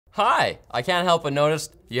Hi, I can't help but notice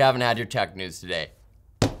you haven't had your tech news today.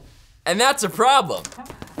 And that's a problem.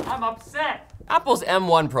 I'm upset. Apple's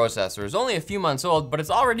M1 processor is only a few months old, but it's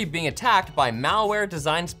already being attacked by malware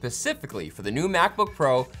designed specifically for the new MacBook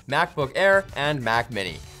Pro, MacBook Air, and Mac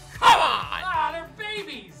Mini. Come on! Ah, they're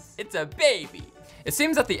babies. It's a baby. It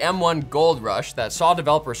seems that the M1 gold rush that saw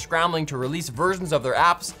developers scrambling to release versions of their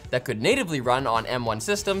apps that could natively run on M1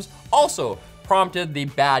 systems also prompted the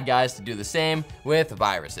bad guys to do the same with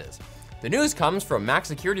viruses. The news comes from Mac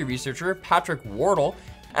security researcher Patrick Wardle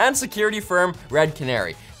and security firm Red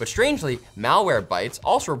Canary. But strangely, Malwarebytes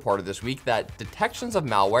also reported this week that detections of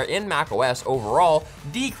malware in macOS overall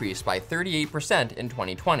decreased by 38% in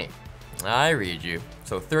 2020. I read you.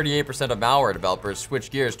 So 38% of malware developers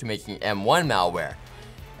switched gears to making M1 malware.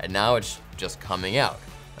 And now it's just coming out.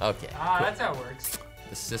 Okay, Ah, cool. that's how it works.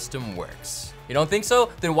 The system works. You don't think so?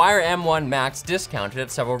 Then why are M1 Macs discounted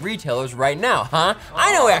at several retailers right now, huh?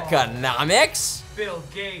 I know economics! Bill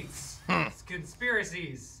Gates. It's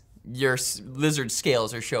conspiracies. Your lizard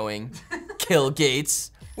scales are showing. Kill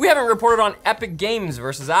Gates. We haven't reported on Epic Games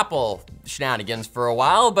versus Apple shenanigans for a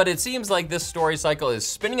while, but it seems like this story cycle is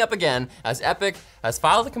spinning up again as Epic has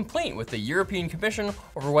filed a complaint with the European Commission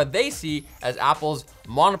over what they see as Apple's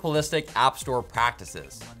monopolistic App Store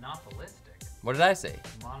practices. Monopolistic. What did I say?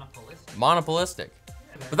 Monopolistic. Monopolistic.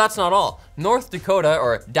 But that's not all. North Dakota,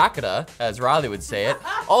 or Dakota, as Riley would say it,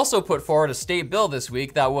 also put forward a state bill this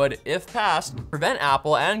week that would, if passed, prevent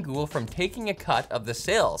Apple and Google from taking a cut of the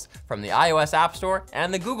sales from the iOS App Store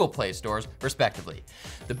and the Google Play stores, respectively.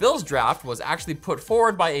 The bill's draft was actually put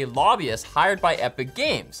forward by a lobbyist hired by Epic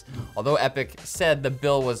Games, although Epic said the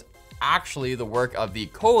bill was actually the work of the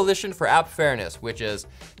Coalition for App Fairness, which is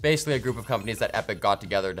basically a group of companies that Epic got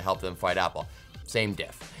together to help them fight Apple. Same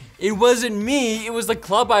diff. It wasn't me, it was the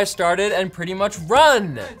club I started and pretty much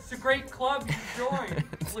run. It's a great club to join,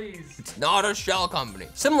 please. It's not a shell company.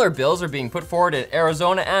 Similar bills are being put forward in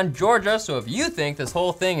Arizona and Georgia, so if you think this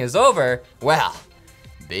whole thing is over, well,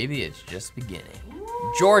 baby, it's just beginning.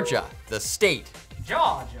 Ooh. Georgia, the state.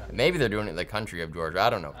 Georgia. Maybe they're doing it in the country of Georgia,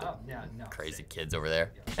 I don't know. Oh, yeah, no. Crazy kids over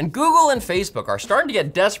there. And Google and Facebook are starting to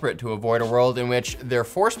get desperate to avoid a world in which they're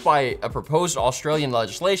forced by a proposed Australian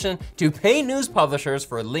legislation to pay news publishers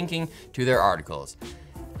for linking to their articles.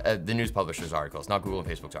 The news publishers' articles, not Google and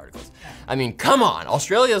Facebook's articles. I mean, come on,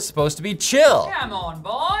 Australia's supposed to be chill. Come on,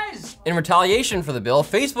 boys. In retaliation for the bill,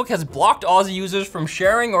 Facebook has blocked Aussie users from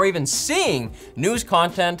sharing or even seeing news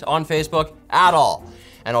content on Facebook at all.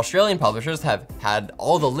 And Australian publishers have had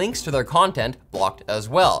all the links to their content blocked as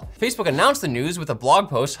well. Facebook announced the news with a blog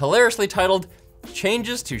post hilariously titled,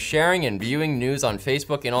 "Changes to sharing and viewing news on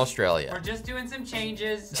Facebook in Australia." We're just doing some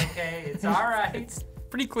changes, okay? It's all right.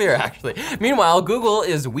 Pretty clear, actually. Meanwhile, Google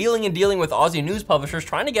is wheeling and dealing with Aussie news publishers,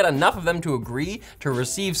 trying to get enough of them to agree to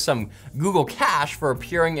receive some Google cash for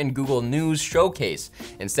appearing in Google News Showcase,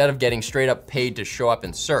 instead of getting straight up paid to show up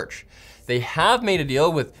in search. They have made a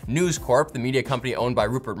deal with News Corp, the media company owned by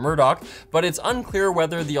Rupert Murdoch, but it's unclear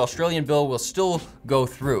whether the Australian bill will still go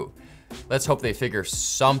through. Let's hope they figure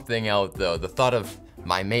something out though. The thought of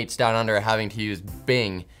my mates down under having to use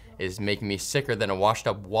Bing is making me sicker than a washed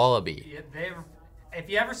up wallaby. Yeah, if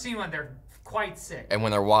you ever seen one, they're quite sick. And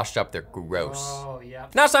when they're washed up, they're gross. Oh, yeah.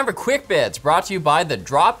 Now it's time for Quick Bits, brought to you by the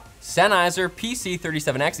Drop Sennheiser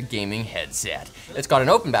PC37X gaming headset. It's got an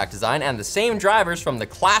open back design and the same drivers from the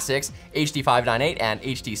classics HD598 and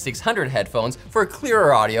HD600 headphones for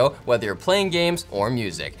clearer audio, whether you're playing games or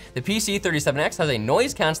music. The PC37X has a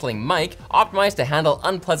noise canceling mic optimized to handle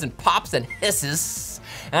unpleasant pops and hisses,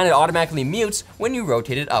 and it automatically mutes when you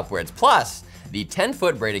rotate it upwards. Plus, the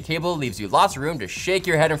 10-foot braided cable leaves you lots of room to shake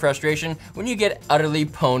your head in frustration when you get utterly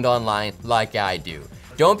pwned online like I do.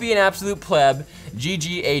 Don't be an absolute pleb,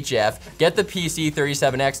 GGHF, get the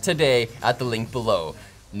PC37X today at the link below.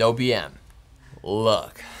 No BM.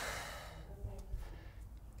 Look.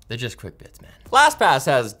 They're just quick bits, man. Lastpass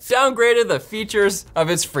has downgraded the features of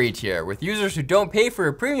its free tier, with users who don't pay for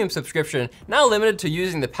a premium subscription now limited to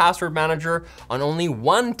using the password manager on only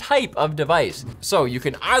one type of device. So you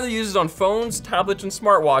can either use it on phones, tablets, and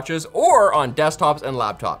smartwatches, or on desktops and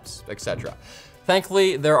laptops, etc.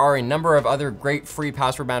 Thankfully, there are a number of other great free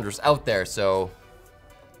password managers out there, so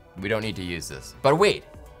we don't need to use this. But wait,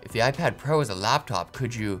 if the iPad Pro is a laptop,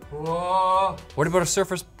 could you? Whoa. What about a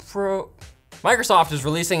Surface Pro? Microsoft is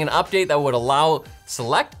releasing an update that would allow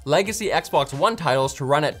select legacy Xbox One titles to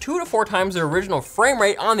run at 2 to 4 times their original frame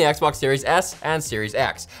rate on the Xbox Series S and Series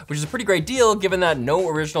X, which is a pretty great deal given that no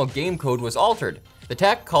original game code was altered. The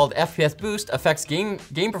tech, called FPS Boost, affects game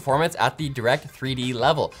performance at the direct 3D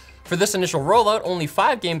level. For this initial rollout, only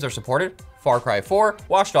 5 games are supported: Far Cry 4,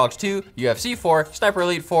 Watch Dogs 2, UFC 4, Sniper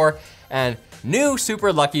Elite 4, and new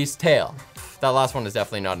Super Lucky's Tale. That last one is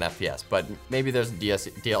definitely not an FPS, but maybe there's a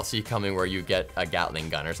DLC coming where you get a Gatling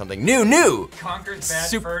gun or something. New! Conker's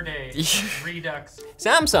Bad Fur Day, Redux.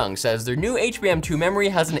 Samsung says their new HBM2 memory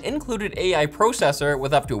has an included AI processor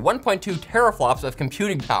with up to 1.2 teraflops of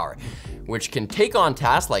computing power, which can take on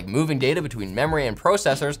tasks like moving data between memory and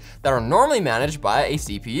processors that are normally managed by a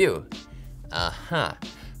CPU.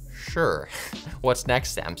 Sure. What's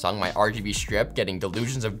next, Samsung? My RGB strip, getting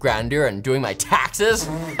delusions of grandeur and doing my taxes?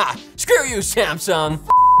 Ha! Screw you, Samsung!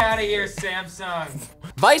 Out of here, Samsung.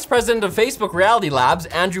 Vice President of Facebook Reality Labs,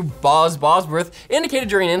 Andrew Bosworth, indicated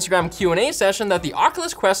during an Instagram Q&A session that the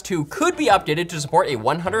Oculus Quest 2 could be updated to support a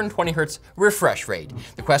 120 Hz refresh rate.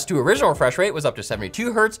 The Quest 2 original refresh rate was up to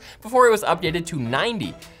 72 Hz before it was updated to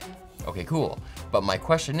 90. Okay, cool. But my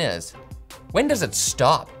question is, when does it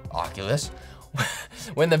stop, Oculus?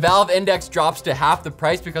 When the Valve Index drops to half the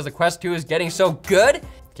price because the Quest 2 is getting so good?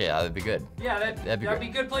 Okay, that'd be good. Yeah, that'd be a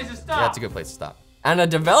good place to stop. Yeah, that's a good place to stop. And a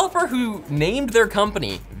developer who named their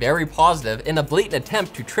company Very Positive in a blatant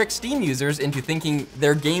attempt to trick Steam users into thinking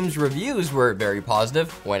their game's reviews were very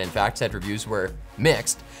positive, when in fact said reviews were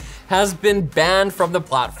mixed, has been banned from the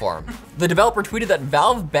platform. The developer tweeted that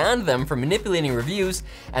Valve banned them for manipulating reviews,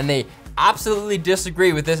 and they absolutely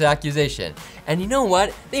disagree with this accusation. And you know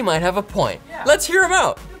what? They might have a point. Yeah. Let's hear them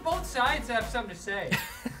out. Both sides have something to say.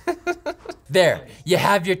 There, you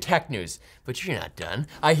have your tech news, but you're not done.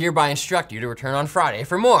 I hereby instruct you to return on Friday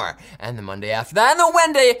for more, and the Monday after that, and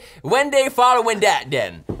the Wednesday following that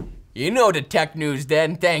then. You know the tech news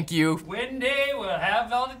then, thank you. Wednesday we'll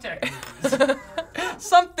have all the tech news.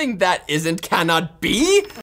 Something that isn't cannot be.